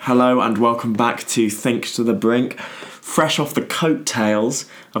Hello and welcome back to Think to the Brink, fresh off the coattails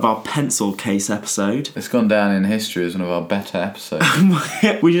of our pencil case episode. It's gone down in history as one of our better episodes.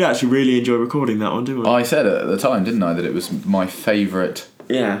 We did actually really enjoy recording that one, didn't we? I said at the time, didn't I, that it was my favourite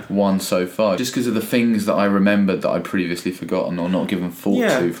one so far, just because of the things that I remembered that I'd previously forgotten or not given thought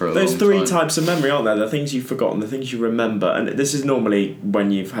to for a long time. Those three types of memory, aren't there? The things you've forgotten, the things you remember, and this is normally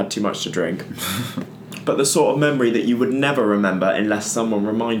when you've had too much to drink. But the sort of memory that you would never remember unless someone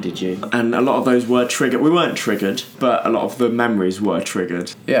reminded you. And a lot of those were triggered. We weren't triggered, but a lot of the memories were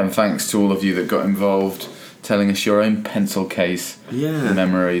triggered. Yeah, and thanks to all of you that got involved, telling us your own pencil case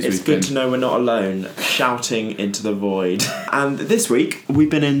memories. It's good to know we're not alone, shouting into the void. And this week,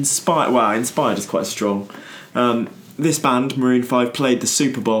 we've been inspired. Well, inspired is quite strong. This band, Maroon 5, played the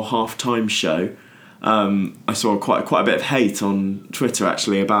Super Bowl halftime show. I saw quite a bit of hate on Twitter,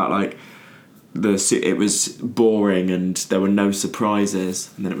 actually, about, it was boring and there were no surprises,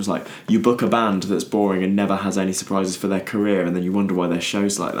 and then it was like, you book a band that's boring and never has any surprises for their career, and then you wonder why their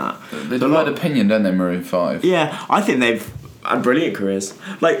show's like that. They've had opinion, don't they, Maroon 5? Yeah, I think they've had brilliant careers.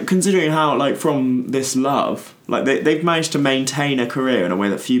 Considering how, from This Love, they've managed to maintain a career in a way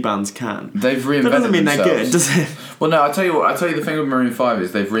that few bands can. They've reinvented that doesn't mean themselves. They're good, does it? Well, no, I tell you the thing with Maroon 5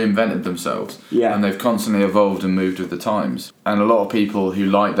 is they've reinvented themselves. Yeah. And they've constantly evolved and moved with the times. And a lot of people who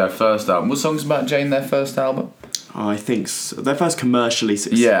liked their first album, what songs about Jane, their first album? Oh, I think so. Their first commercially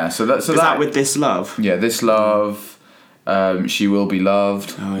successful. Yeah, so that with This Love? Yeah, This Love, She Will Be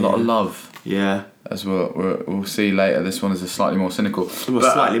Loved, a lot of love. Yeah. As we'll see later, this one is a slightly more cynical.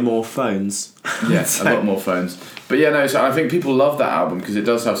 Slightly more phones. Yeah, a lot more phones. But yeah, no, so I think people love that album because it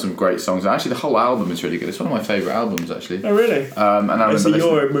does have some great songs. And actually, the whole album is really good. It's one of my favourite albums, actually. Oh, really? So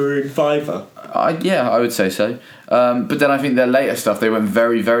you're a Maroon 5er? I would say so. But then I think their later stuff, they went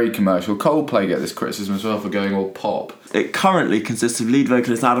very, very commercial. Coldplay get this criticism as well for going all pop. It currently consists of lead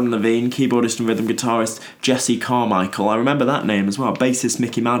vocalist Adam Levine, keyboardist and rhythm guitarist Jesse Carmichael. I remember that name as well. Bassist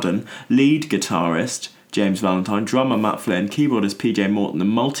Mickey Madden, lead guitarist James Valentine, drummer Matt Flynn, keyboardist PJ Morton, and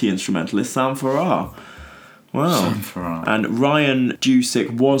multi-instrumentalist Sam Farrar. Wow. Sam Farrar. And Ryan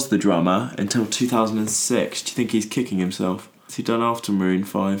Dusick was the drummer until 2006. Do you think he's kicking himself? What's he done after Maroon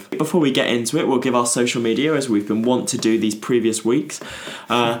 5? Before we get into it, we'll give our social media as we've been wont to do these previous weeks.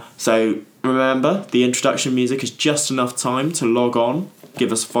 So remember, the introduction music is just enough time to log on.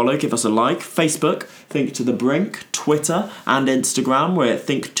 Give us a follow, give us a like. Facebook, Think to the Brink. Twitter and Instagram, we're at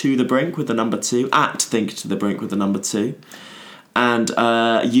Think to the Brink with the number 2. At Think to the Brink with the number 2. And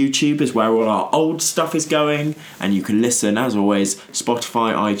YouTube is where all our old stuff is going. And you can listen, as always,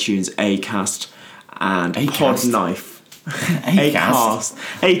 Spotify, iTunes, Acast, and Podknife. Acast.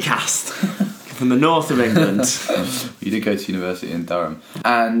 From the north of England. You did go to university in Durham.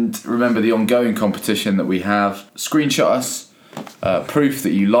 And remember the ongoing competition that we have. Screenshot us. Proof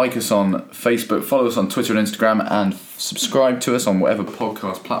that you like us on Facebook, follow us on Twitter and Instagram, and subscribe to us on whatever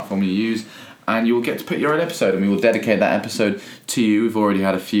podcast platform you use, and you will get to put your own episode, and we will dedicate that episode to you. We've already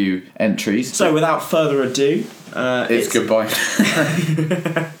had a few entries. So without further ado, it's goodbye.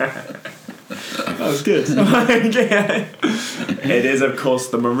 That was good. It is, of course,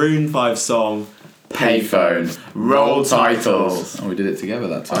 the Maroon 5 song Payphone. Roll titles. Oh, we did it together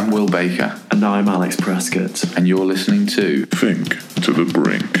that time. I'm Will Baker. And I'm Alex Prescott. And you're listening to Think to the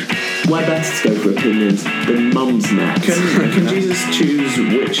Brink. Where best to go for opinions than mum's net. Can Jesus choose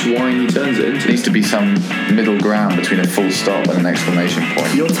which wine he turns it into? It needs to be some middle ground between a full stop and an exclamation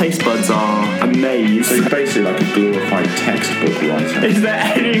point. Your taste buds are amazed. So he's basically like a glorified textbook writer. Is there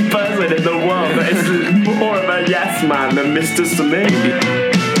any person in the world that is more of a yes man than Mr.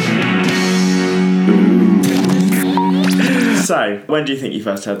 Samin? So, when do you think you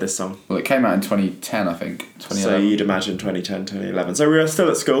first heard this song? Well, it came out in 2010, I think. 2011. So you'd imagine 2010, 2011. So we were still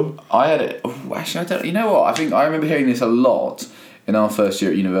at school? I had it... Oh, actually, I don't... You know what? I think I remember hearing this a lot in our first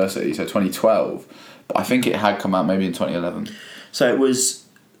year at university, so 2012. But I think it had come out maybe in 2011. So it was...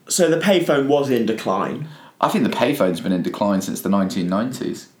 So the payphone was in decline. I think the payphone's been in decline since the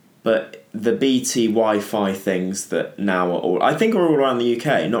 1990s. But the BT Wi-Fi things that now are all... I think are all around the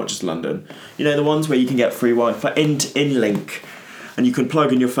UK, not just London. You know, the ones where you can get free Wi-Fi... InLink. And you can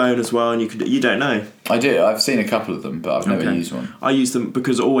plug in your phone as well, and you don't know. I do. I've seen a couple of them, but I've never used one. I use them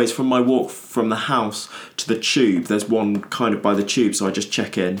because always from my walk from the house to the tube, there's one kind of by the tube, so I just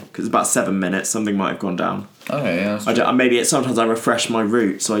check in because it's about 7 minutes. Something might have gone down. Okay, yeah. That's Sometimes I refresh my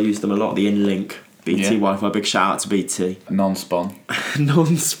route, so I use them a lot. The InLink, BT Wi-Fi. Big shout out to BT. Non-spawn.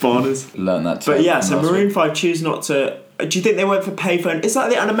 Non-spawners. Learn that. But yeah, so Maroon 5 choose not to Do you think they went for payphone? Is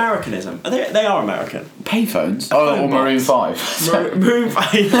that an Americanism? They are American. Payphones? Oh, or Maroon 5. Maroon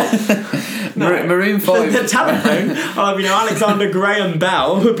 5. Maroon 5. The telephone. Alexander Graham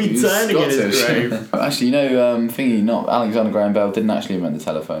Bell would be turning in his grave. Actually, Alexander Graham Bell didn't actually invent the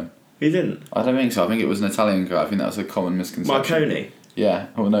telephone. He didn't? I don't think so. I think it was an Italian guy. I think that's a common misconception. Marconi? Yeah.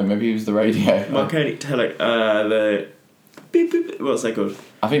 Well, no, maybe he was the radio. Marconi, the... Beep, beep, what's that called?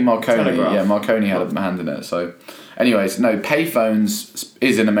 I think Marconi. Telegraph. Yeah, Marconi had a hand in it. So, anyways, no, payphones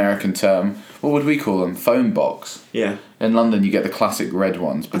is an American term. What would we call them? Phone box. Yeah. In London, you get the classic red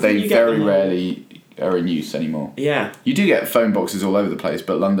ones, but they very rarely are in use anymore. Yeah. You do get phone boxes all over the place,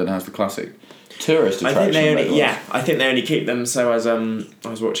 but London has the classic tourist attraction. I think they only keep them. So as I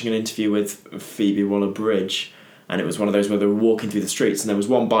was watching an interview with Phoebe Waller-Bridge, and it was one of those where they were walking through the streets, and there was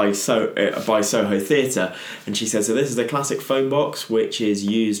one by Soho Theatre, and she said, so this is a classic phone box which is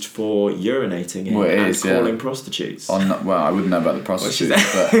used for urinating in and calling prostitutes. I wouldn't know about the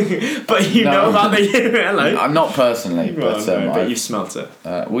prostitutes, but but you know about the hello. I'm not personally, but you've smelt it.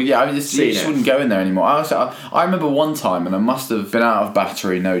 You just wouldn't go in there anymore. I remember one time, and I must have been out of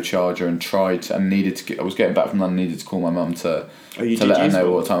battery, no charger, and I was getting back from London, needed to call my mum to let her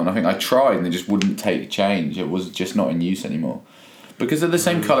know what time. And I think I tried, and they just wouldn't take change. It was just not in use anymore. Because they're the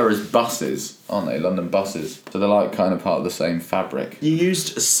same colour as buses, aren't they? London buses. So they're like kind of part of the same fabric. You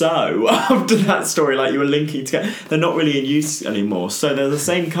used so after that story, like you were linking together. They're not really in use anymore, so they're the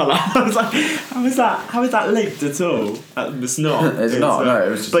same colour. I was like, how is that linked at all? It's not. It's not, no. It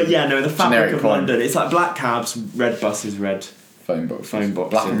was just the fabric of London. It's like black cabs, red buses, red phone box.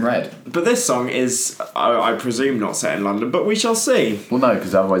 Black and red. But this song is, I presume, not set in London, but we shall see. Well, no,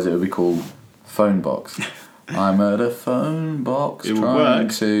 because otherwise it would be called Phone Box. I'm at a phone box it trying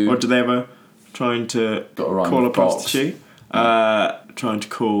to... Or do they ever trying to call a prostitute? Trying to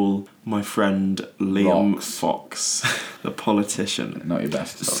call my friend Liam Fox, the politician. Not your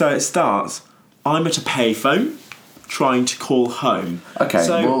best. So it starts, I'm at a payphone trying to call home. Okay,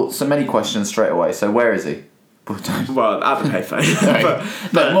 so many questions straight away. So where is he? Well, at the payphone.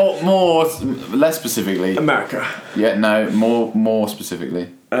 but less specifically. America. Yeah, no, more specifically.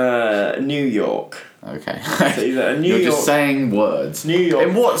 New York. Okay. So You're just saying words. New York.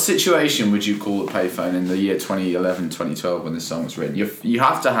 In what situation would you call a payphone in the year 2011, 2012 when this song was written? You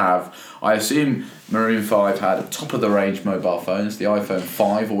have to have, I assume Maroon 5 had top-of-the-range mobile phones, the iPhone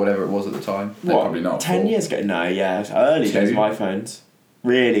 5 or whatever it was at the time. Probably not. 10 years ago? No, yeah. Early days of iPhones.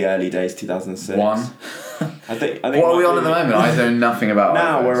 Really early days, 2006. 1. I think. What are we on at the moment? I know nothing about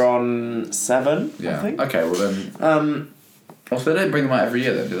now iPhones. We're on 7, yeah. I think. Okay, well then... so they don't bring them out every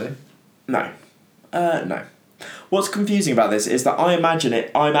year then, do they? No. No. What's confusing about this is that I'm at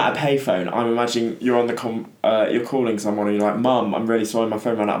a payphone. I'm imagining you're on you're calling someone and you're like, Mum, I'm really sorry, my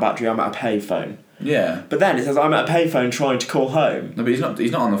phone ran out of battery, I'm at a payphone. Yeah. But then it says I'm at a payphone trying to call home. No, but he's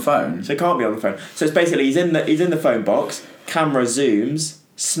not on the phone. So he can't be on the phone. So it's basically he's in the phone box, camera zooms,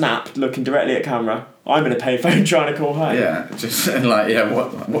 snapped, looking directly at camera. I'm in a payphone trying to call home. Yeah, just what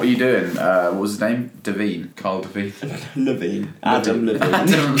are you doing? What was his name? Devine. Carl Devine. Levine. Adam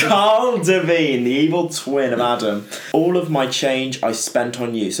Levine. Carl Devine, the evil twin of Adam. All of my change I spent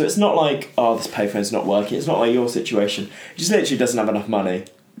on you. So it's not like, this payphone's not working. It's not like your situation. He just literally doesn't have enough money.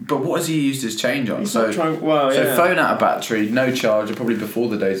 But what has he used his change on? He's not trying, so phone out of battery, no charger, probably before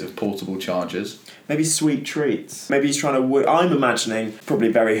the days of portable chargers. Maybe sweet treats. Maybe he's trying to woo... I'm imagining, probably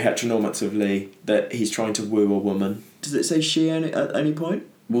very heteronormatively, that he's trying to woo a woman. Does it say she at any point?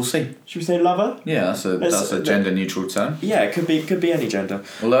 We'll see. Should we say lover? Yeah, that's a gender-neutral term. Yeah, it could be any gender.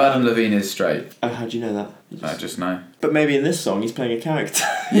 Although Adam Levine is straight. Oh, how do you know that? I just know. But maybe in this song he's playing a character.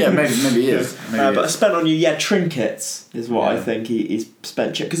 Yeah, maybe he is. But I spent on you, trinkets is what I think he's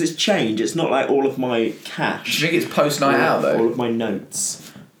spent. Because it's change, it's not like all of my cash. Do you think it's post-night out, though? All of my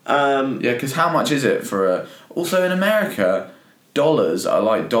notes. Yeah, because how much is it for a... Also, in America, dollars are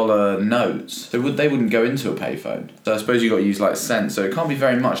like dollar notes. So they wouldn't go into a payphone. So I suppose you've got to use like cents, so it can't be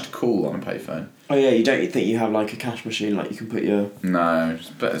very much to call on a payphone. Oh yeah, you don't think you have like a cash machine, like you can put your... No,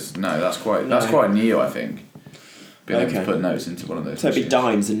 that's quite new, I think. Being able to put notes into one of those. So it'd be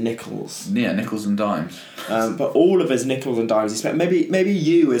dimes and nickels. Yeah, nickels and dimes. But all of his nickels and dimes he spent. Maybe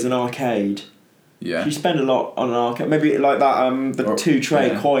you as an arcade. Yeah. You spend a lot on an arcade. Maybe like that the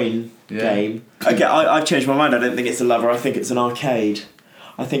 2-tray coin game. Okay, I've changed my mind. I don't think it's a lover. I think it's an arcade.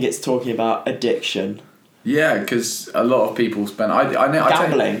 I think it's talking about addiction. Yeah, because a lot of people spend...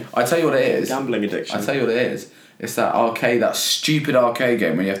 Gambling. I tell you what it is. Gambling addiction. I tell you what it is. It's that stupid arcade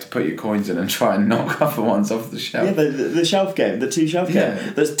game where you have to put your coins in and try and knock other ones off the shelf. Yeah, the shelf game, the 2-shelf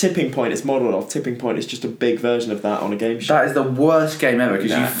game. That's Tipping Point. It's modelled off. Tipping Point is just a big version of that on a game show. That is the worst game ever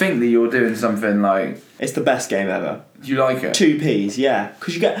because you think that you're doing something like... It's the best game ever. You like it? 2p's, yeah.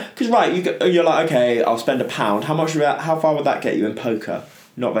 Because you're like, okay, I'll spend £1. How far would that get you in poker?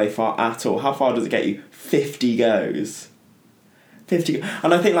 Not very far at all. How far does it get you? 50 goes. 50.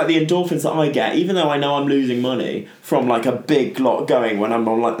 And I think like the endorphins that I get, even though I know I'm losing money from like a big lot going when I'm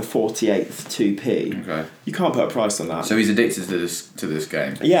on like the 48th 2p, Okay. you can't put a price on that. So he's addicted to this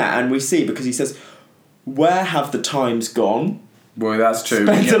game. Yeah, and we see, because he says, where have the times gone? Well, that's true.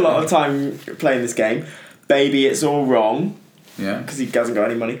 Spent a lot of time playing this game. Baby, it's all wrong. Yeah. Because he hasn't got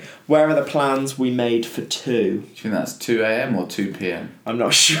any money. Where are the plans we made for 2? Do you think that's 2 a.m. or 2 p.m? I'm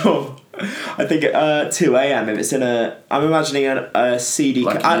not sure. I think 2 a.m. if it's in a... I'm imagining a CD...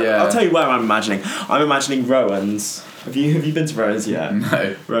 Like, I'll tell you where I'm imagining. I'm imagining Rowan's. Have you been to Rowan's yet?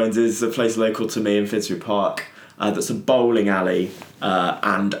 No. Rowan's is a place local to me in Fitzroy Park. That's a bowling alley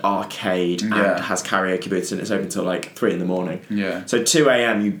and arcade and has karaoke booths, and it's open till like 3 in the morning. Yeah. So 2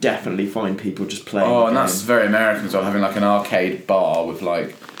 a.m. you definitely find people just playing. Oh, and that's very American as well, having like an arcade bar with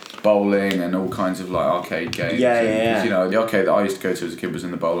like bowling and all kinds of like arcade games. Yeah. 'Cause, you know, the arcade that I used to go to as a kid was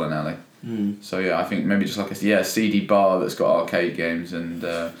in the bowling alley. So yeah, I think maybe just like a CD bar that's got arcade games, and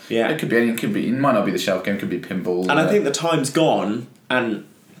it could be any. It might not be the shelf game. It could be pinball. And I think the time's gone, and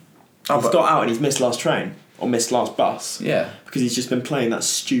he's got out and he's missed last train or missed last bus. Yeah. Because he's just been playing that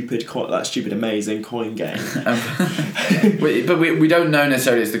stupid amazing coin game. But we don't know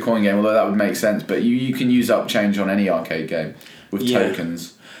necessarily it's the coin game, although that would make sense. But you can use up change on any arcade game with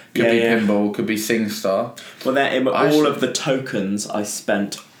tokens. Could be pinball, could be SingStar. Well, all of the tokens I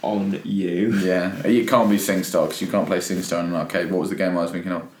spent on you. Yeah, it can't be SingStar because you can't play SingStar in an arcade. What was the game I was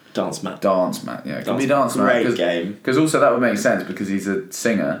thinking of? Dance Mat. Yeah. It could be Dance Mat. Great game. Because also that would make sense because he's a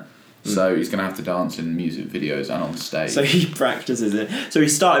singer. So he's going to have to dance in music videos and on stage. So he practices it. So he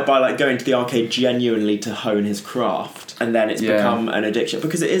started by like going to the arcade genuinely to hone his craft, and then it's become an addiction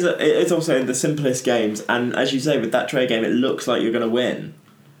because it is also the simplest games. And as you say, with that tray game, it looks like you're going to win.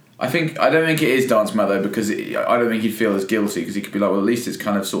 I don't think it is Dance Mat though, because I don't think he'd feel as guilty, because he could be like, well, at least it's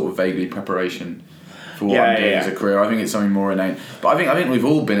kind of sort of vaguely preparation for what I'm doing as a career. I think it's something more innate. But I think we've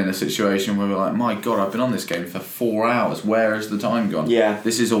all been in a situation where we're like, my God, I've been on this game for 4 hours. Where has the time gone? Yeah.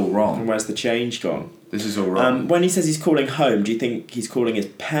 This is all wrong. And where's the change gone? This is all wrong. When he says he's calling home, do you think he's calling his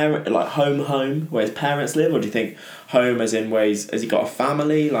parent, like home, where his parents live, or do you think home as in has he got a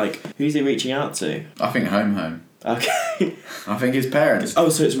family? Like, who's he reaching out to? I think home. Okay. I think his parents. Oh,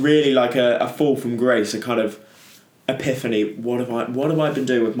 so it's really like a fall from grace, a kind of epiphany. What have I been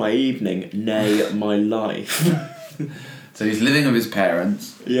doing with my evening? Nay, my life. So he's living with his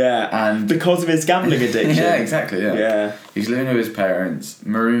parents. Yeah. And because of his gambling addiction. Yeah, exactly. Yeah. He's living with his parents.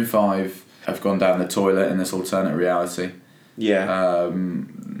 Maroon 5 have gone down the toilet in this alternate reality. Yeah.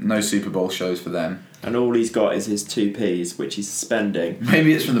 No Super Bowl shows for them. And all he's got is his 2p's, which he's spending.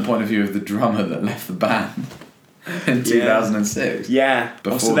 Maybe it's from the point of view of the drummer that left the band in 2006. Yeah.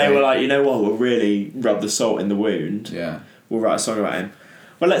 So they were like, you know what, we'll really rub the salt in the wound. Yeah. We'll write a song about him.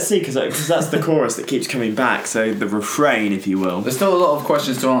 Well, let's see, because that's the chorus that keeps coming back, so the refrain, if you will. There's still a lot of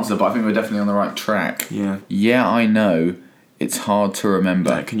questions to answer, but I think we're definitely on the right track. Yeah. Yeah, I know. It's hard to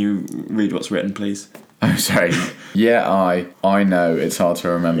remember. Can you read what's written, please? Oh, sorry. Yeah, I know. It's hard to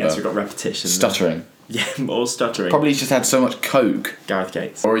remember. Yes, we've got repetition. Stuttering. Yeah, or stuttering. Probably he's just had so much coke. Gareth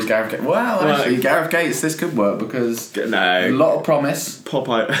Gates. Or he's Gareth Gates. Well, actually, Gareth Gates, this could work because No. a lot of promise.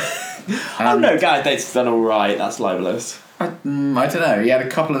 Popeye. Oh no, Gareth Gates has done alright, that's libelous. I don't know, he had a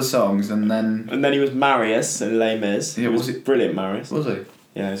couple of songs and then he was Marius in Les Mis. Yeah, he was brilliant, Marius. Was he?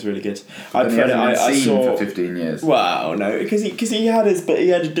 Yeah, it was really good. I saw for 15 years. Well, no, because he had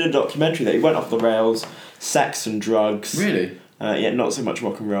a documentary that he went off the rails, sex and drugs. Really? Yeah, not so much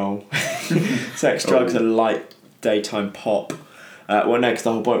rock and roll. Sex, drugs, and light daytime pop. Well, no, because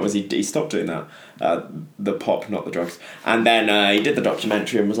the whole point was he stopped doing that. The pop, not the drugs. And then he did the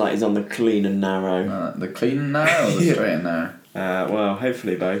documentary and was like, he's on the clean and narrow. The clean and narrow or the straight and narrow? Well,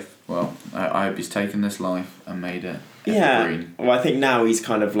 hopefully both. Well, I hope he's taken this life and made it evergreen. Yeah. Well, I think now he's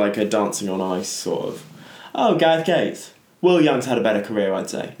kind of like a dancing on ice sort of. Oh, Gareth Gates. Will Young's had a better career, I'd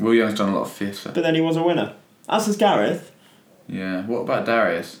say. Will Young's done a lot of theatre. But then he was a winner. As has Gareth. Yeah. What about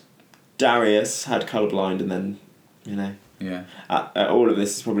Darius? Darius had Colourblind and then, you know. Yeah. All of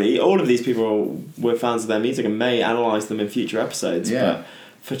these people were fans of their music and may analyse them in future episodes. Yeah. But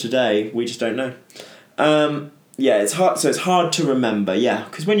for today, we just don't know. Yeah, it's hard. So it's hard to remember. Yeah,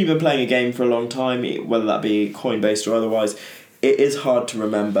 because when you've been playing a game for a long time, whether that be coin based or otherwise, it is hard to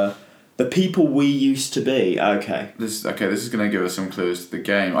remember the people we used to be. Okay. This is going to give us some clues to the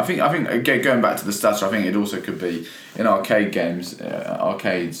game. I think again, going back to the stutter, I think it also could be in arcade games,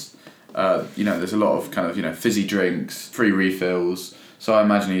 arcades. There's a lot of kind of fizzy drinks, free refills, So I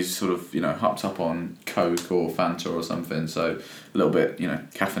imagine he's sort of, hopped up on Coke or Fanta or something, so a little bit,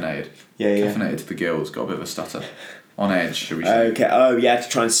 caffeinated. Yeah. Caffeinated to the gills, got a bit of a stutter. On edge, should we say. Okay, to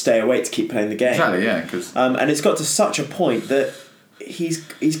try and stay awake to keep playing the game. Exactly, yeah, because... and it's got to such a point that he's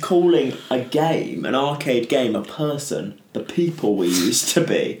calling a game, an arcade game, a person, the people we used to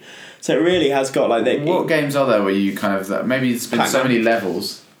be. So it really has got like... What games are there where you kind of... Maybe it's been Pac-Man. so many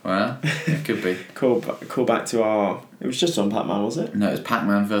levels. Well, it could be. Call back to our... It was just on Pac-Man, was it? No, it was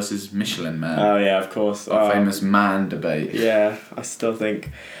Pac-Man versus Michelin Man. Oh, yeah, of course. Our famous man debate. Yeah, I still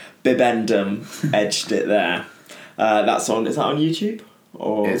think Bibendum edged it there. Is that on YouTube?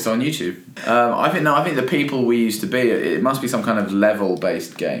 Or It's on YouTube. I think the people we used to be, it must be some kind of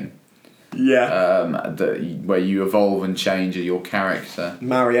level-based game. Yeah. Where you evolve and change your character.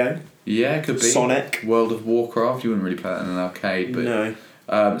 Mario. Yeah, it could be. Sonic. World of Warcraft, you wouldn't really play that in an arcade, but...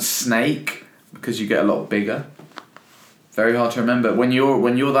 No. Snake, because you get a lot bigger. Very hard to remember. When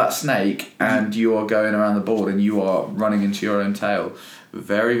you're that snake and you are going around the board and you are running into your own tail,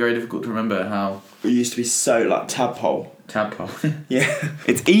 very, very difficult to remember how... It used to be so like tadpole. Yeah.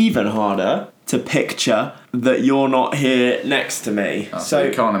 It's even harder to picture that you're not here next to me. So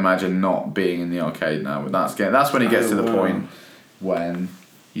you can't imagine not being in the arcade now. But that's when it gets to the point when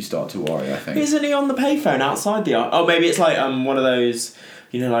you start to worry, I think. Isn't he on the payphone outside the arcade? Oh, maybe it's like one of those,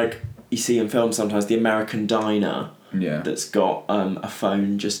 like you see in films sometimes, the American diner. Yeah. That's got a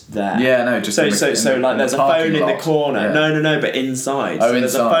phone just there. Yeah, no, just so there's a phone in the corner. Yeah. No, but inside. Oh, so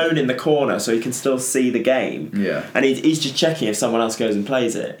there's a inside. phone in the corner, so you can still see the game. Yeah. And he's just checking if someone else goes and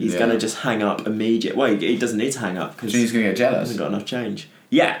plays it. He's gonna just hang up immediately. Well, he doesn't need to hang up because he's gonna get jealous. He hasn't got enough change.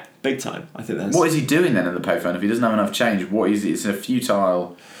 Yeah, big time. I think that's. What is he doing then in the payphone if he doesn't have enough change? It's a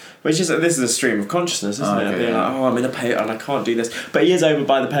futile. But it's just this is a stream of consciousness, isn't it? Okay, Being like, I'm in a pay and I can't do this. But he is over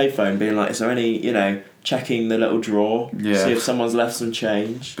by the payphone, being like, is there any, checking the little drawer, see if someone's left some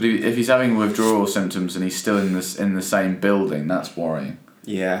change. But if he's having withdrawal symptoms and he's still in the same building, that's worrying.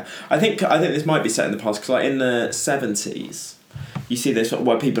 Yeah, I think this might be set in the past because like in the 70s, you see this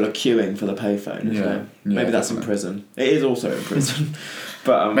where people are queuing for the payphone. Isn't it? Maybe that's in prison. It is also in prison,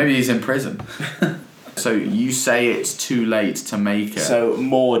 but maybe he's in prison. So you say it's too late to make it. So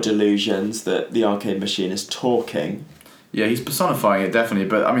more delusions that the arcade machine is talking. Yeah, he's personifying it definitely,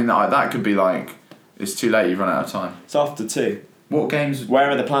 but I mean that could be like it's too late. You've run out of time. It's after 2. What games? Where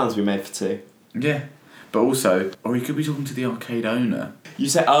are the plans we made for 2? Yeah, but also, or he could be talking to the arcade owner. You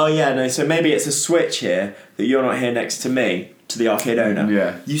say, so maybe it's a switch here that you're not here next to me, to the arcade owner.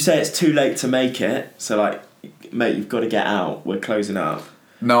 Yeah. You say it's too late to make it, so like, mate, you've got to get out. We're closing up.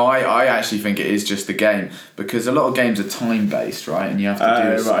 No, I actually think it is just the game because a lot of games are time based, right? And you have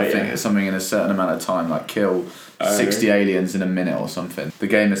to do something in a certain amount of time, like kill 60 aliens in a minute or something. The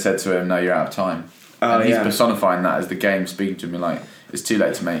game has said to him, "No, you're out of time." And he's personifying that as the game speaking to him like, it's too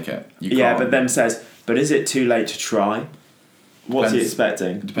late to make it. You can't. But then says, but is it too late to try? What's he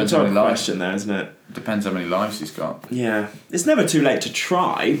expecting? Depends on the question there, isn't it? Depends how many lives he's got. Yeah. It's never too late to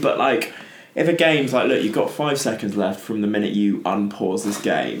try, but like, if a game's like, look, you've got 5 seconds left from the minute you unpause this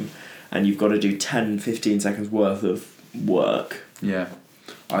game, and you've got to do 10, 15 seconds worth of work. Yeah.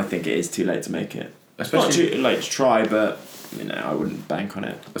 I think it is too late to make it. Especially not too late to try, but I wouldn't bank on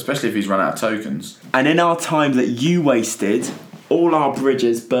it. Especially if he's run out of tokens. And in our time that you wasted, all our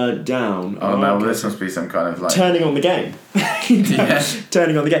bridges burnt down. Oh no, well, this must be some kind of like... Turning on the game.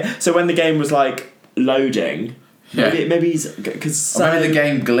 Turning on the game. So when the game was like loading... Yeah. Maybe he's... Cause maybe the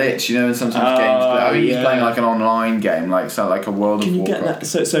game glitch, and sometimes games... he's playing like an online game, like a World of Warcraft. Can you get that?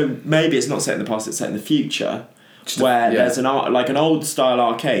 So maybe it's not set in the past, it's set in the future, where there's an old style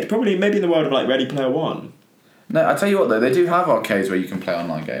arcade, probably maybe in the world of like Ready Player One. No, I tell you what though, they do have arcades where you can play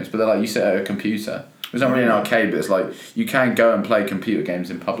online games, but they're like you sit at a computer. It's not really an arcade, but it's like you can go and play computer games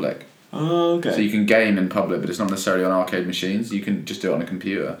in public. Oh, okay. So you can game in public, but it's not necessarily on arcade machines. You can just do it on a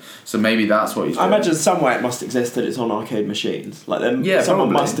computer. So maybe that's what he's doing. I imagine somewhere it must exist that it's on arcade machines. Like someone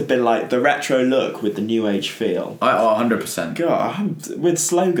probably. must have been like the retro look with the new age feel. 100%. God, with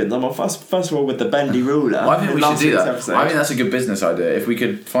slogans, I'm on first of all with the bendy ruler. I think we should do that. I think that's a good business idea. If we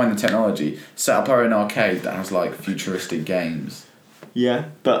could find the technology, set up our own arcade that has like futuristic games. Yeah,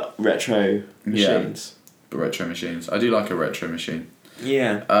 but retro machines. Yeah, but retro machines. I do like a retro machine.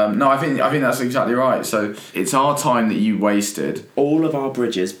 Yeah. No, I think that's exactly right. So it's our time that you wasted. All of our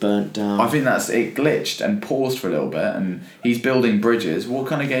bridges burnt down. I think it glitched and paused for a little bit, and he's building bridges. What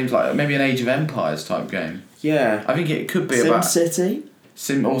kind of games like maybe an Age of Empires type game? Yeah. I think it could be Sim about City.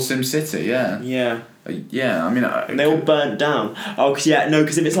 Sim City. Yeah. Yeah. Yeah. I mean, they all burnt down. Oh,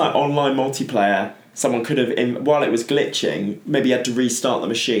 because if it's like online multiplayer someone could have, while it was glitching, maybe you had to restart the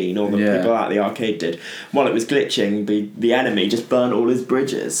machine, or the people at the arcade did. While it was glitching, the enemy just burnt all his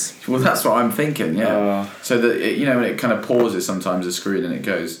bridges. Well, that's what I'm thinking, yeah. So that, when it kind of pauses sometimes the screen and it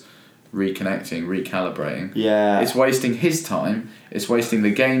goes reconnecting, recalibrating. Yeah. It's wasting his time, it's wasting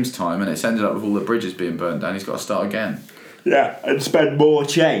the game's time, and it's ended up with all the bridges being burnt down. He's got to start again. Yeah, and spend more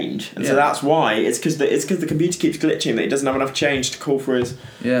change. And so that's why, it's because the computer keeps glitching that he doesn't have enough change to call for his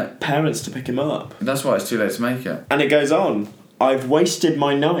parents to pick him up. That's why it's too late to make it. And it goes on. I've wasted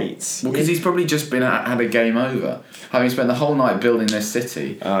my nights. Well, because he's probably just had a game over. Having spent the whole night building this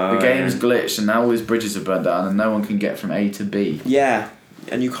city, the game's glitched and now all his bridges are burnt down and no one can get from A to B. Yeah,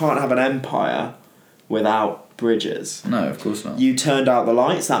 and you can't have an empire without bridges. No, of course not. You turned out the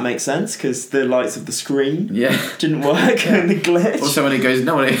lights, that makes sense, because the lights of the screen didn't work and the glitch. Also, when it goes...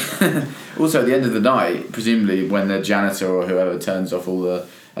 Also, at the end of the night, presumably when the janitor or whoever turns off all the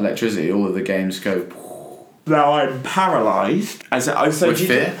electricity, all of the games go... Now I'm paralysed. With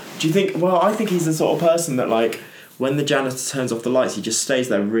fear? Do you think... Well, I think he's the sort of person that, like, when the janitor turns off the lights, he just stays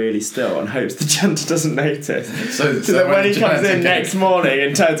there really still and hopes the janitor doesn't notice. So that when he comes in next morning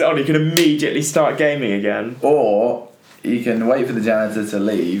and turns it on, he can immediately start gaming again. Or you can wait for the janitor to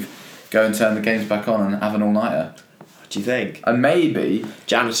leave, go and turn the games back on and have an all-nighter. What do you think? And maybe...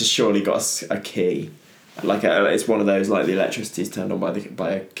 Janitor's surely got a key. It's one of those, like the electricity's turned on by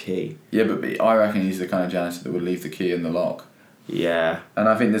a key. Yeah, but I reckon he's the kind of janitor that would leave the key in the lock. Yeah. And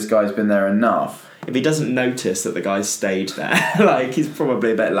I think this guy's been there enough. If he doesn't notice that the guy's stayed there, he's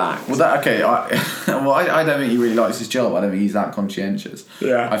probably a bit lax. Well, I don't think he really likes his job. I don't think he's that conscientious.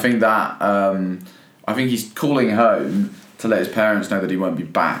 Yeah. I think that I think he's calling home to let his parents know that he won't be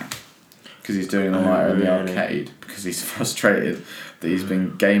back because he's doing an all-nighter in the arcade because he's frustrated that he's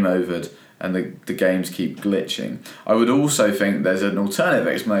been game overed and the games keep glitching. I would also think there's an alternative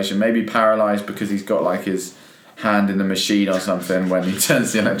explanation, maybe paralysed because he's got his hand in the machine or something when he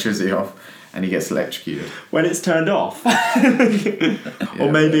turns the electricity off. And he gets electrocuted. When it's turned off. Or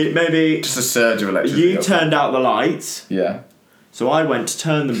maybe... Just a surge of electricity. You turned out the lights. Yeah. So I went to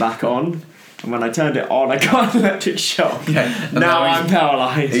turn them back on. And when I turned it on, I got an electric shock. Yeah. Now I'm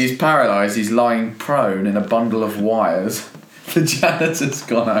paralysed. He's paralysed. He's lying prone in a bundle of wires. The janitor's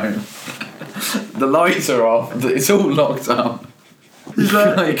gone home. The lights are off. It's all locked up. You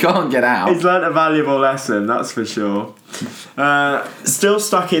can't get out. He's learnt a valuable lesson, that's for sure. Still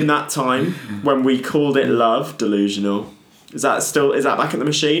stuck in that time when we called it love, delusional. Is that back at the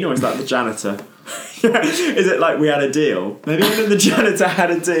machine or is that the janitor? Is it like we had a deal? Maybe even the janitor had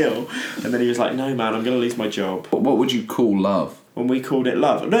a deal and then he was like, no man, I'm going to lose my job. What would you call love? When we called it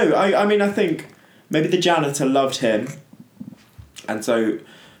love. No, I think maybe the janitor loved him and so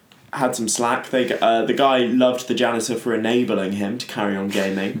had some slack. The guy loved the janitor for enabling him to carry on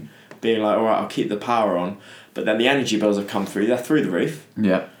gaming, being like, alright, I'll keep the power on. But then the energy bills have come through, they're through the roof.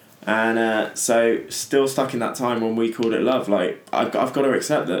 Yeah. And so still stuck in that time when we called it love. I've got to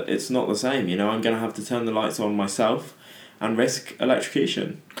accept that it's not the same, I'm going to have to turn the lights on myself and risk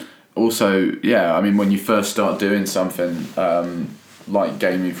electrocution. Also, when you first start doing something like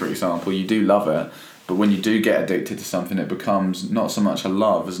gaming, for example, you do love it. But when you do get addicted to something, it becomes not so much a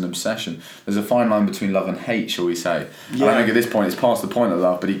love as an obsession. There's a fine line between love and hate, shall we say. Yeah. I think at this point it's past the point of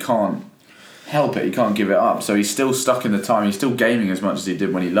love, but he can't help it. He can't give it up. So he's still stuck in the time. He's still gaming as much as he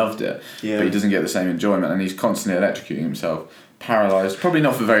did when he loved it. Yeah. But he doesn't get the same enjoyment. And he's constantly electrocuting himself. Paralysed. Probably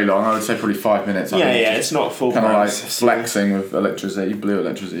not for very long. I would say probably 5 minutes. It's not full kind of like flexing with electricity, blue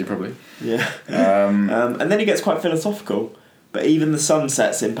electricity probably. Yeah. And then he gets quite philosophical. But even the sun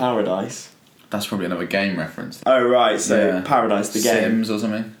sets in paradise. That's probably another game reference. Oh, right, so Paradise the game. Sims or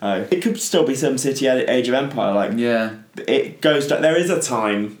something. Oh. It could still be SimCity Age of Empire, it goes there is a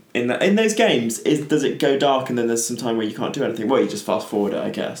time in those games, does it go dark and then there's some time where you can't do anything? Well, you just fast forward it, I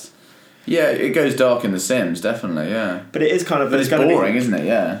guess. Yeah, it goes dark in The Sims, definitely, yeah. But it is kind of... But it's boring, isn't it?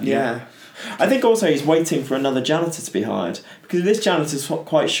 Yeah. Yeah. I think also he's waiting for another janitor to be hired. Because this janitor's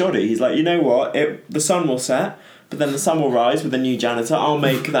quite shoddy. He's like, you know what, the sun will set... But then the sun will rise with a new janitor. I'll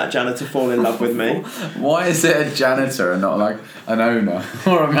make that janitor fall in love with me. Why is it a janitor and not like an owner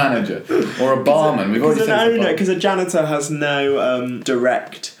or a manager or a barman? Because a janitor has no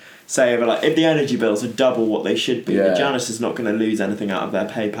direct say over if the energy bills are double what they should be. The janitor's not going to lose anything out of their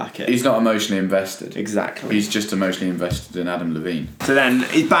pay packet. He's not emotionally invested. Exactly. He's just emotionally invested in Adam Levine. So then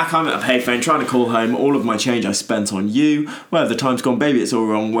he's back. I'm at a payphone trying to call home. All of my change I spent on you. Where the time's gone, baby, it's all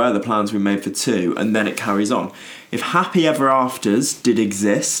wrong. Where the plans we made for two, and then it carries on. If happy ever afters did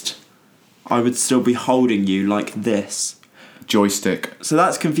exist, I would still be holding you like this. Joystick. So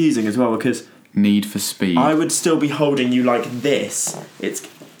that's confusing as well because Need for Speed. I would still be holding you like this.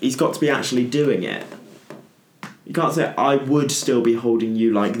 he's got to be actually doing it. You can't say, I would still be holding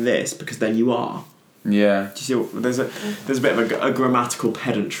you like this, because then you are. Yeah. Do you see there's a bit of a grammatical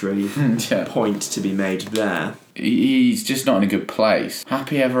pedantry point to be made there. He's just not in a good place.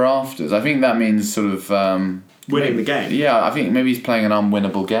 Happy ever afters. I think that means sort of winning the game. Yeah, I think maybe he's playing an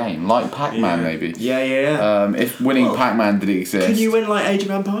unwinnable game, like Pac-Man maybe. Yeah. If winning Pac-Man did exist, can you win like Age of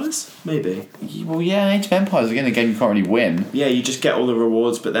Empires? Maybe. Well, yeah, Age of Empires again, a game you can't really win. Yeah, you just get all the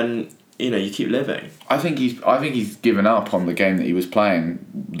rewards, but then you keep living. I think he's given up on the game that he was playing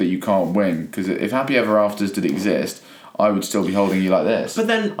that you can't win, because if Happy Ever Afters did exist, I would still be holding you like this. But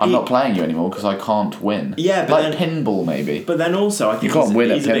then I'm not playing you anymore because I can't win. Yeah, but like pinball maybe. But then also I think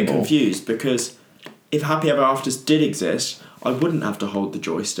he's a bit confused, because if Happy Ever Afters did exist, I wouldn't have to hold the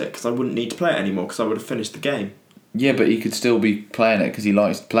joystick because I wouldn't need to play it anymore because I would have finished the game. Yeah, but he could still be playing it because he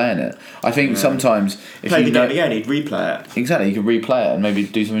likes playing it. I think sometimes if play the game again, he'd replay it. Exactly, you could replay it and maybe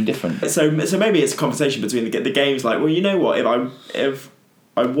do something different. So maybe it's a conversation between the games. Like, well, you know what? If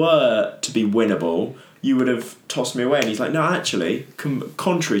I were to be winnable, you would have tossed me away. And he's like, no, actually,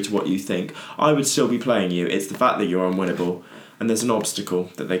 contrary to what you think, I would still be playing you. It's the fact that you're unwinnable. And there's an obstacle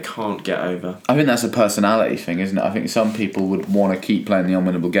that they can't get over. I think that's a personality thing, isn't it? I think some people would want to keep playing the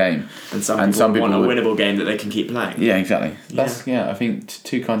unwinnable game. And some people want a winnable game that they can keep playing. Yeah, exactly. I think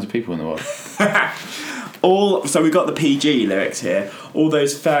two kinds of people in the world. So we've got the PG lyrics here. All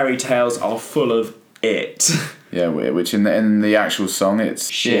those fairy tales are full of it. Yeah, which in the actual song, it's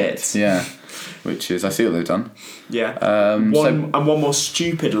shit. Yeah. Which is, I see what they've done. Yeah. One more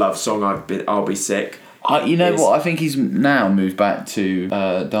stupid love song, I'll be sick. You know what? I think he's now moved back to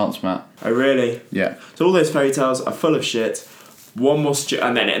Dance Mat. Oh really? Yeah. So all those fairy tales are full of shit. One more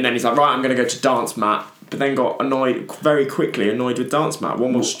and then he's like, right, I'm gonna go to Dance Mat. But then got very quickly annoyed with Dance Mat.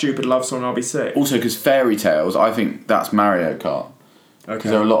 One more stupid love song, I'll be sick. Also, because fairy tales, I think that's Mario Kart.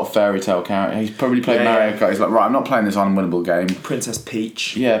 Because there are a lot of fairy tale characters. He's probably played Mario Kart. He's like, right, I'm not playing this unwinnable game. Princess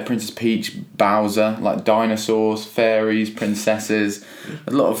Peach. Yeah, Princess Peach, Bowser, like dinosaurs, fairies, princesses.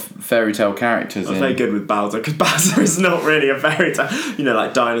 A lot of fairy tale characters. I was very good with Bowser, because Bowser is not really a fairy tale. You know,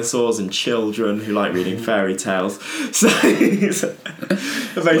 like dinosaurs and children who like reading fairy tales. So it's a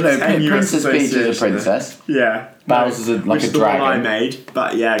very Princess Peach is a princess. Yeah. Bowser's like a dragon. The one I made.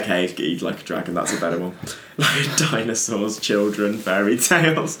 But yeah, okay, he's like a dragon, that's a better one. Like dinosaurs, children, fairy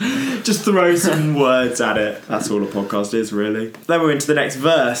tales. Just throw some words at it. That's all a podcast is, really. Then we're into the next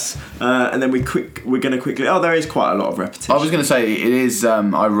verse, and then we're going to quickly. Oh, there is quite a lot of repetition. I was going to say it is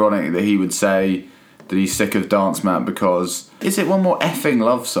ironic that he would say that he's sick of Dance Mat because is it one more effing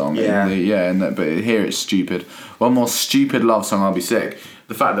love song? Yeah. But here it's stupid. One more stupid love song. I'll be sick.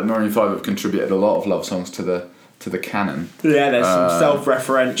 The fact that Maroon 5 have contributed a lot of love songs to the canon. Yeah, there's some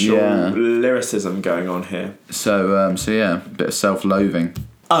self-referential lyricism going on here. So yeah, a bit of self-loathing.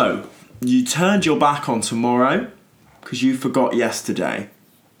 Oh, you turned your back on tomorrow because you forgot yesterday.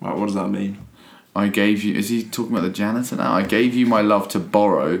 Right, what does that mean? I gave you... Is he talking about the janitor now? I gave you my love to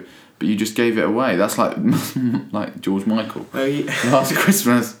borrow, but you just gave it away. That's like like George Michael. Oh, yeah. Last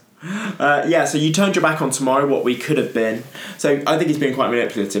Christmas. So you turned your back on tomorrow, what we could have been. So I think he's been quite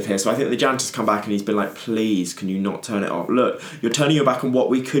manipulative here. So I think the janitor's come back and he's been like, please, can you not turn it off? Look, you're turning your back on what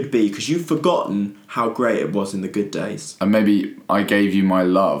we could be because you've forgotten how great it was in the good days. And maybe I gave you my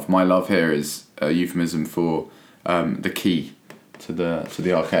love. My love here is a euphemism for the key to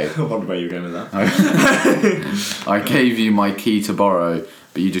the arcade. I wonder where you were going with that. I gave you my key to borrow,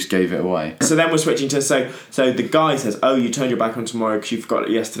 but you just gave it away. So then we're switching to so the guy says, oh, you turned your back on tomorrow because you forgot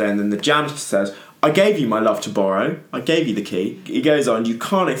it yesterday, and then the janitor says, I gave you my love to borrow. I gave you the key. He goes on, you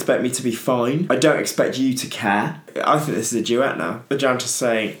can't expect me to be fine. I don't expect you to care. I think this is a duet now. The janitor's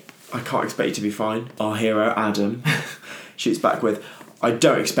saying, I can't expect you to be fine. Our hero, Adam, shoots back with, I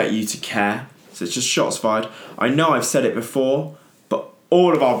don't expect you to care. So it's just shots fired. I know I've said it before,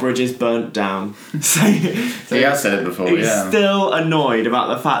 all of our bridges burnt down. So he has said it before, he's still annoyed about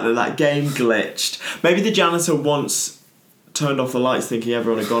the fact that game glitched. Maybe the janitor once turned off the lights thinking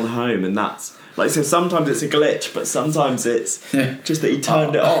everyone had gone home, and that's... Like, so sometimes it's a glitch, but sometimes it's just that he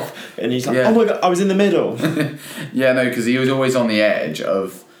turned it off. And he's like, oh my God, I was in the middle. Yeah, no, because he was always on the edge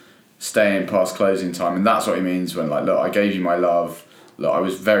of staying past closing time. And that's what he means when, like, look, I gave you my love. Look, I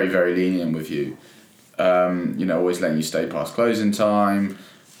was very, very lenient with you. Always letting you stay past closing time,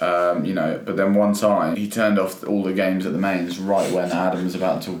 but then one time he turned off all the games at the mains right when Adam was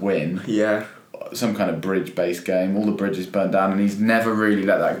about to win. Yeah. Some kind of bridge-based game, all the bridges burned down, and he's never really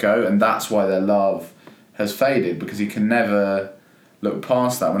let that go, and that's why their love has faded, because he can never look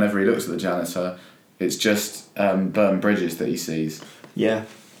past that. Whenever he looks at the janitor, it's just burned bridges that he sees. Yeah.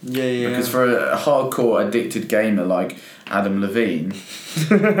 Yeah. Because for a hardcore addicted gamer like Adam Levine,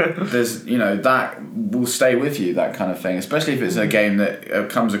 there's that will stay with you, that kind of thing. Especially if it's a game that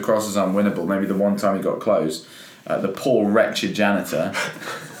comes across as unwinnable. Maybe the one time he got close, the poor wretched janitor.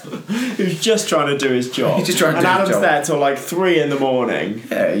 Who's just trying to do his job. He's just trying to do Adam's his job. there till like 3 a.m.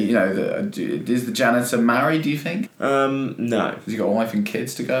 Yeah, is the janitor married, do you think? No. Has he got a wife and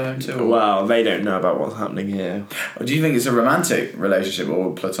kids to go home to? Or? Well, they don't know about what's happening here. Or do you think it's a romantic relationship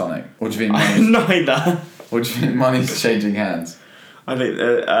or platonic? Or do you think Neither. or do you think money's changing hands? I think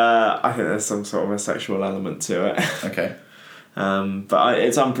there's some sort of a sexual element to it. Okay. But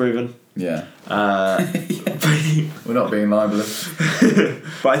it's unproven. Yeah. But We're not being libelous.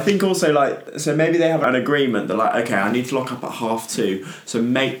 I think also so maybe they have an agreement that okay, I need to lock up at 2:30,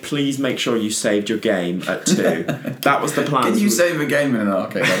 so please make sure you saved your game at 2. That was the plan. Can you save a game in an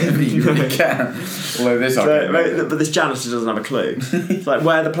arcade? I mean, you really can. Although this arcade. But this janitor doesn't have a clue. It's like,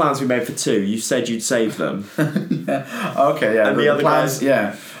 where are the plans we made for 2? You said you'd save them. Yeah. Okay, yeah. And the other plans, guys.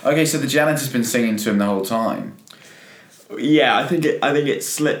 Yeah. Okay, so the janitor's been singing to him the whole time. Yeah, I think it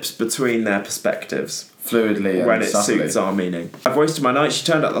slips between their perspectives. Fluidly and when it subtly. suits our meaning. I've wasted my night, she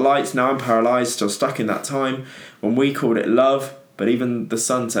turned out the lights, now I'm paralysed, still stuck in that time when we called it love, but even the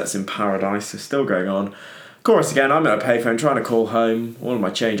sunsets in paradise is still going on. Chorus again, I'm at a payphone trying to call home. All of my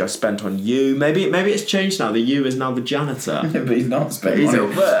change I spent on you. Maybe it's changed now. The you is now the janitor. Yeah, but he's not spent money.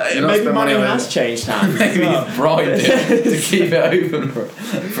 Maybe money has changed hands. Maybe he's bribed him to keep it open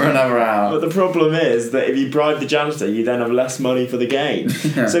for another hour. But the problem is that if you bribe the janitor, you then have less money for the game.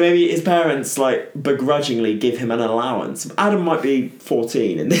 Yeah. So maybe his parents begrudgingly give him an allowance. Adam might be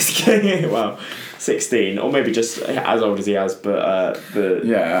 14 in this game. Well, 16, or maybe just as old as he has, but the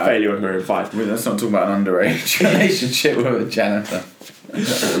failure of Maroon 5. Let's not talk about an underage relationship with a janitor.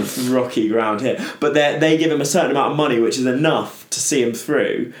 Rocky ground here. But they give him a certain amount of money, which is enough to see him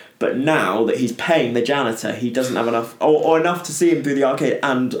through. But now that he's paying the janitor, he doesn't have enough, or enough to see him through the arcade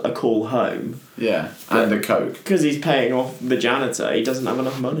and a call home. Yeah, and a Coke. Because he's paying off the janitor, he doesn't have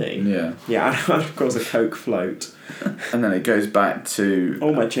enough money. Yeah. Yeah, and of course a Coke float. And then it goes back to...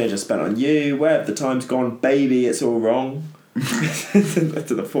 All my change I spent on you, where have the time's gone, baby, it's all wrong. To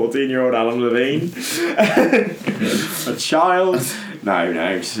the 14-year-old Adam Levine. A child.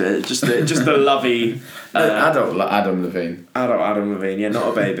 No, just a lovey... adult Adam Levine. Adult Adam Levine, yeah, not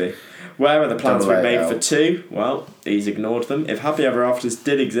a baby. Where are the plans we made for 2? Well, he's ignored them. If Happy Ever Afters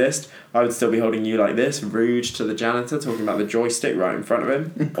did exist, I would still be holding you like this, rude to the janitor, talking about the joystick right in front of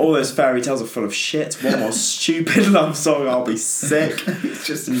him. All those fairy tales are full of shit. One more stupid love song, I'll be sick. It's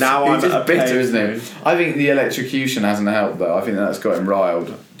just now I'm just at a bitter, isn't he? I think the electrocution hasn't helped though. I think that's got him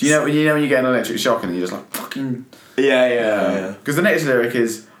riled. Do you know when you get an electric shock and you're just like fucking Yeah. Because the next lyric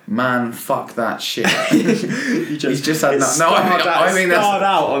is, man, fuck that shit. He's just had that. No, I think that's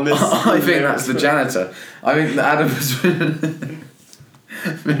out on this. I think that's the janitor. I think that Adam has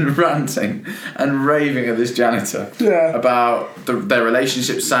been ranting and raving at this janitor about their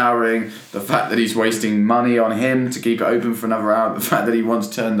relationship souring, the fact that he's wasting money on him to keep it open for another hour, the fact that he wants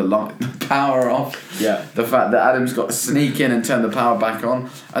to turn the power off, the fact that Adam's got to sneak in and turn the power back on,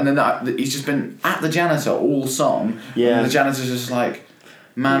 and then he's just been at the janitor all song, and the janitor's just like,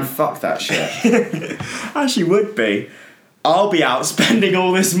 man, fuck that shit. Actually would be. I'll be out spending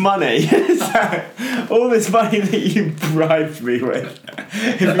all this money. All this money that you bribed me with.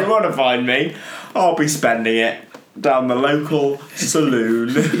 If you want to find me, I'll be spending it down the local saloon.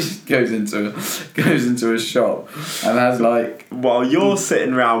 He just goes into a shop and has like... While you're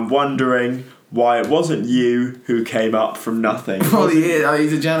sitting around wondering why it wasn't you who came up from nothing. Well,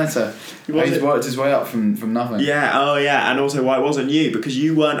 he's a janitor. He's worked his way up from nothing. Yeah, and also why it wasn't you, because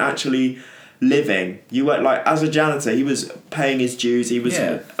you weren't actually living. You weren't as a janitor, he was paying his dues, he was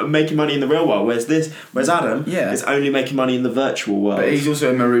making money in the real world, whereas Adam is only making money in the virtual world. But he's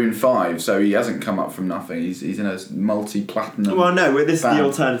also in Maroon 5, so he hasn't come up from nothing. He's in a multi-platinum Well, no, this is the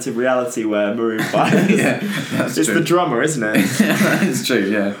alternative reality where Maroon 5 is. That's it's true. The drummer, isn't it? It's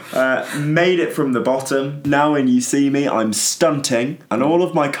true, yeah. Made it from the bottom. Now when you see me, I'm stunting, and all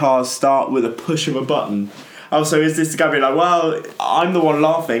of my cars start with a push of a button. Oh, so is this going to be like, well, I'm the one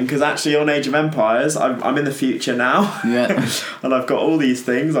laughing because actually on Age of Empires, I'm in the future now. Yeah. And I've got all these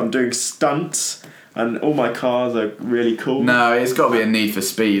things. I'm doing stunts and all my cars are really cool. No, it's got to be a Need for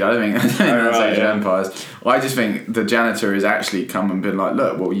Speed. I don't think that's Age of Empires. Well, I just think the janitor has actually come and been like,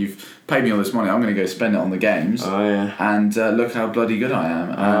 look, well, you've paid me all this money. I'm going to go spend it on the games. Oh, yeah. And look how bloody good I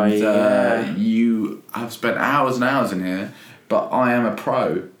am. And you have spent hours and hours in here, but I am a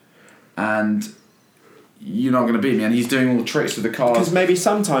pro. And... you're not going to beat me, and he's doing all the tricks with the cars. Because maybe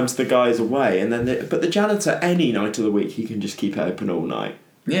sometimes the guy's away, and then but the janitor, any night of the week, he can just keep it open all night.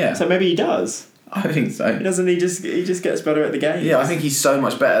 Yeah. So maybe he does. I think so. He doesn't. He just gets better at the game. Yeah, I think he's so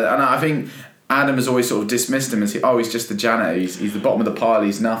much better. And I think Adam has always sort of dismissed him as, he's just the janitor. He's the bottom of the pile.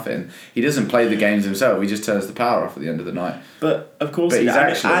 He's nothing. He doesn't play the games himself. He just turns the power off at the end of the night. But of course, But he's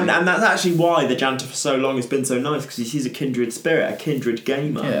and that's actually why the janitor for so long has been so nice, because he's a kindred spirit, a kindred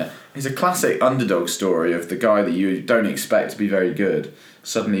gamer. Yeah, he's a classic underdog story of the guy that you don't expect to be very good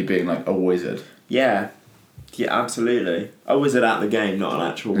suddenly being like a wizard. Yeah, absolutely. A wizard at the game, not an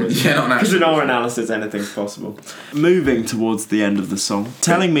actual wizard. Yeah, not an actual Because in our wizard. analysis, anything's possible. Moving towards the end of the song,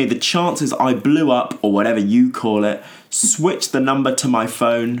 telling me the chances I blew up, or whatever you call it, switched the number to my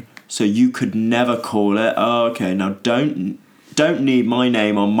phone so you could never call it. Oh, okay, now don't need my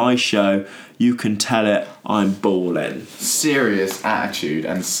name on my show. You can tell it I'm balling. Serious attitude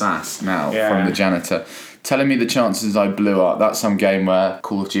and sass now Yeah. from the janitor. Telling me the chances I blew up. That's some game where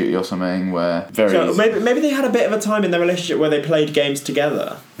Call of Duty or something where very So maybe they had a bit of a time in their relationship where they played games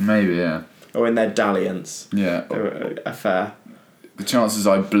together, maybe yeah or in their dalliance affair. the chances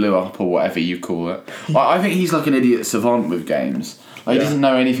I blew up or whatever you call it. I think he's like an idiot savant with games. Like, he doesn't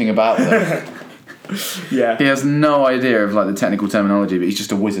know anything about them. Yeah. He has no idea of like the technical terminology, but he's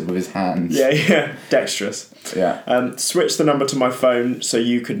just a wizard with his hands. Yeah, dexterous. Yeah. Switch the number to my phone so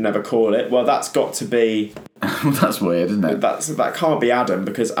you could never call it. Well, that's got to be... Well, that's weird, isn't it? That can't be Adam,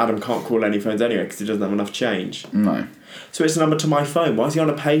 because Adam can't call any phones anyway because he doesn't have enough change. No. Switch the number to my phone. Why is he on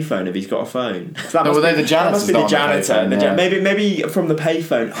a payphone if he's got a phone? So that No, well, the that must be the janitor's not on a janitor. payphone, yeah. Maybe from the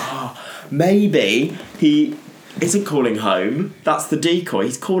payphone. Maybe he isn't calling home. That's the decoy.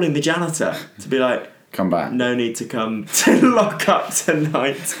 He's calling the janitor to be like, Come back. no need to come to lock up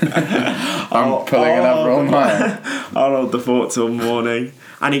tonight. I'm pulling it up all night. I'll hold the fort till morning.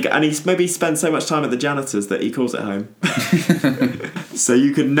 And he maybe spends so much time at the janitor's that he calls it home. So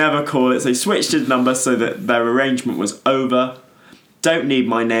you could never call it. So he switched his number so that their arrangement was over. Don't need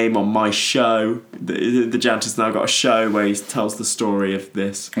my name on my show. The janitor's now got a show where he tells the story of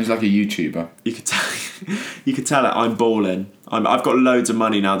this. He's like a YouTuber. You could tell it I'm balling. I've got loads of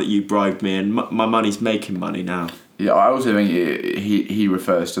money now that you bribed me, and my money's making money now. Yeah, I also think he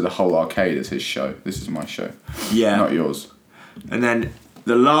refers to the whole arcade as his show. This is my show. Yeah. Not yours. And then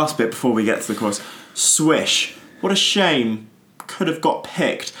the last bit before we get to the chorus, Swish. What a shame. Could have got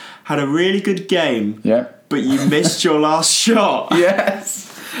picked. Had a really good game. Yeah. But you missed your last shot. Yes.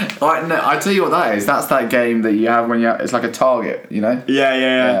 I tell you what that is. That's that game that you have when it's like a target, you know?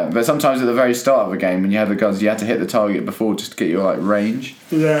 Yeah. But sometimes at the very start of a game, when you have the guns, you have to hit the target before just to get your like range.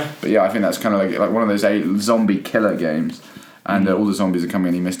 Yeah. But yeah, I think that's kind of like one of those zombie killer games. And all the zombies are coming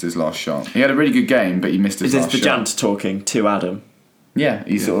and he missed his last shot. He had a really good game, but he missed his last shot. Is this the janitor talking to Adam? Yeah,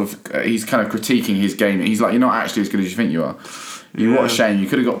 he's he's kind of critiquing his game. He's like, you're not actually as good as you think you are. What a shame. You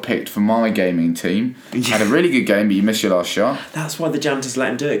could have got picked for my gaming team. Had a really good game, but you missed your last shot. That's why the janitor's let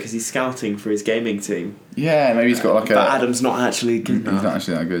him do it, because he's scouting for his gaming team. Yeah, maybe he's got like But Adam's not actually good He's enough. not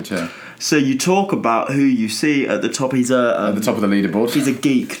actually that good, yeah. So you talk about who you see at the top. He's At the top of the leaderboard. He's a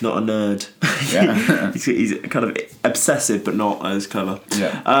geek, not a nerd. Yeah. he's kind of obsessive, but not as clever.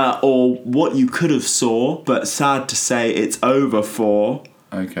 Yeah. Or what you could have saw, but sad to say, it's over for.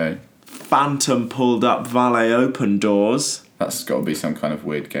 Okay. Phantom pulled up Valet open doors. That's got to be some kind of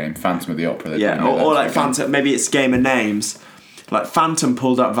weird game. Phantom of the Opera. Yeah, or like Phantom. Maybe it's Game of Names. Like Phantom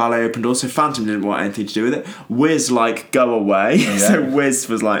pulled up Valet open doors, so Phantom didn't want anything to do with it. Wiz like go away. Yeah. So Wiz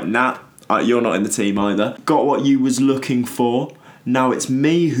was like, nah, you're not in the team either. Got what you was looking for. Now it's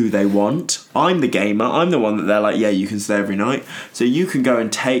me who they want. I'm the gamer. I'm the one that they're like, yeah, you can stay every night. So you can go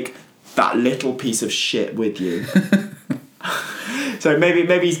and take that little piece of shit with you. So maybe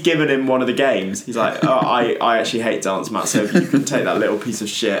he's given him one of the games. He's like, oh, I actually hate dance, Matt, so you can take that little piece of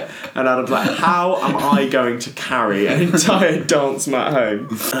shit. And Adam's like, how am I going to carry an entire dance mat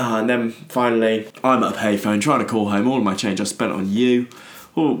home? And then finally, I'm at a payphone trying to call home all of my change I spent on you.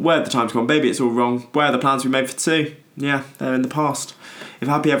 Oh, where the time's gone, baby, it's all wrong. Where are the plans we made for two? Yeah, they're in the past. If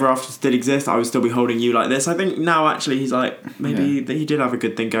Happy Ever Afters did exist, I would still be holding you like this. I think now actually he's like, maybe he did have a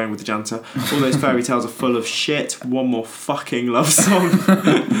good thing going with the janitor. All those fairy tales are full of shit. One more fucking love song.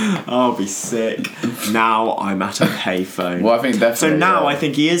 I'll be sick. Now I'm at a payphone. Well, I think definitely. So now I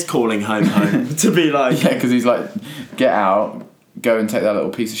think he is calling home to be like... Yeah, because he's like, get out, go and take that little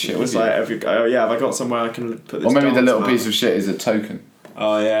piece of shit with It's you. like, have I got somewhere I can put this Or maybe the dance little mat? piece of shit is a token.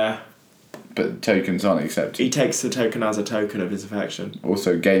 Oh, yeah. But tokens aren't accepted. He takes the token as a token of his affection.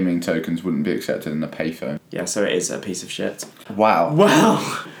 Also, gaming tokens wouldn't be accepted in a payphone. Yeah, so it is a piece of shit. Wow.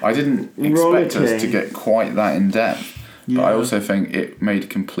 Wow. I didn't expect us Rollicking. to get quite that in depth. but I Yeah. also think it made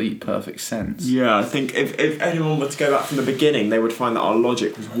complete perfect sense. Yeah, I think if anyone were to go back from the beginning, they would find that our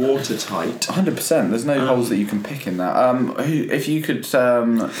logic was watertight. 100%. There's no holes that you can pick in that. If you could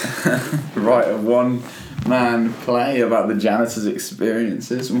write a one-man play about the janitor's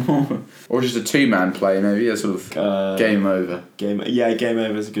experiences, or just a two-man play, maybe a sort of game over. Game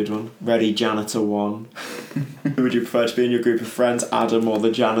over is a good one. Ready, Janitor 1. Who would you prefer to be in your group of friends, Adam or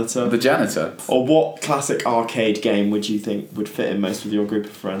the janitor? The janitor. Or what classic arcade game would you think would fit in most with your group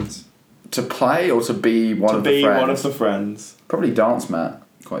of friends? To play or to be one of the friends? To be one of the friends. Probably Dance Mat.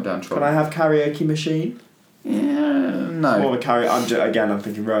 Quite downtrodden. Can I have karaoke machine? Yeah, no. More of a I'm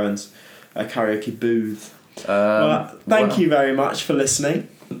thinking Rowan's a karaoke booth. Well, Thank you very much for listening.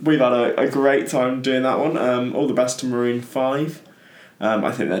 We've had a great time doing that one. All the best to Maroon 5.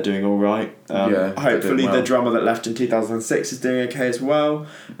 I think they're doing all right. Hopefully the drummer that left in 2006 is doing okay as well,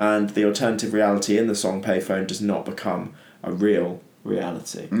 and the alternative reality in the song Payphone does not become a real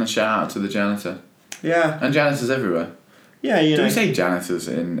reality. And a shout out to the janitor. Yeah. And janitors everywhere. Yeah, you know. Do we say janitors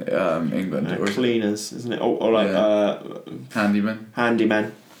in England? Or cleaners, isn't it? Or like handyman.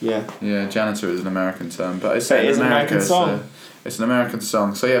 Handyman. Yeah. Yeah, janitor is an American term, but it's an American song. It's an American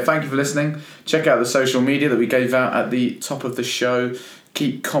song. So yeah, thank you for listening. Check out the social media that we gave out at the top of the show.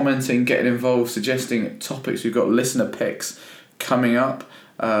 Keep commenting, getting involved, suggesting topics. We've got listener picks coming up.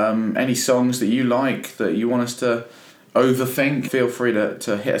 Any songs that you like that you want us to overthink, feel free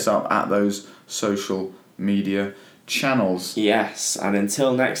to hit us up at those social media channels. Yes, and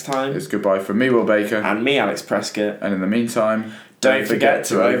until next time, it's goodbye from me, Will Baker. And me, Alex Prescott. And in the meantime, don't forget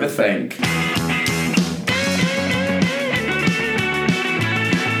to overthink.